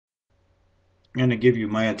I'm going to give you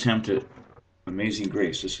my attempt at Amazing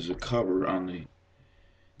Grace. This is a cover on the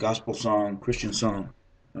gospel song, Christian song,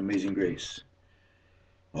 Amazing Grace.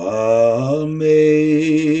 Amazing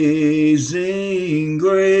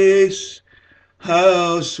grace,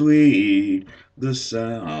 how sweet the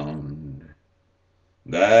sound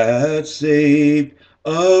that saved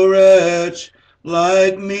a wretch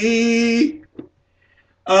like me.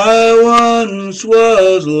 I once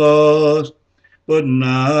was lost, but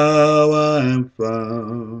now I'm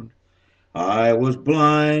found. I was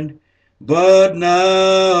blind, but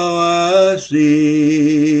now I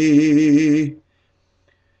see.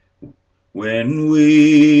 When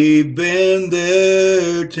we've been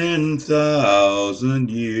there 10,000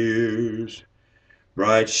 years,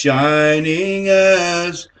 bright shining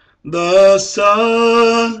as the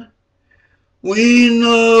sun, we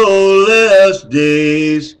know less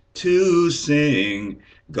days to sing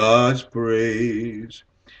God's praise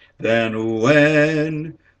than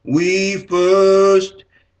when we first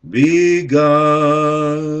begun.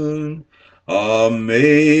 Amazing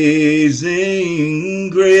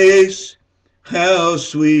grace, how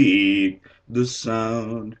sweet the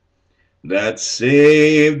sound that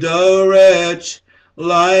saved a wretch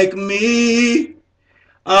like me.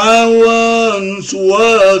 I once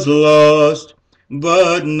was lost,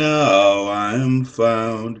 but now I'm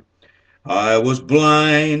found. I was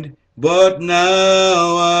blind, but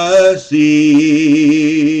now I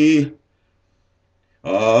see.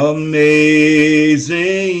 Amazing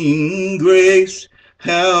grace,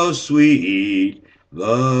 how sweet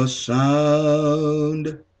the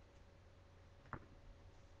sound.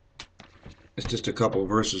 It's just a couple of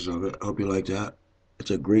verses of it. I hope you like that.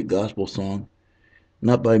 It's a great gospel song.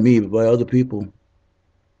 Not by me, but by other people.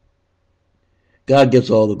 God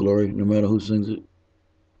gets all the glory, no matter who sings it.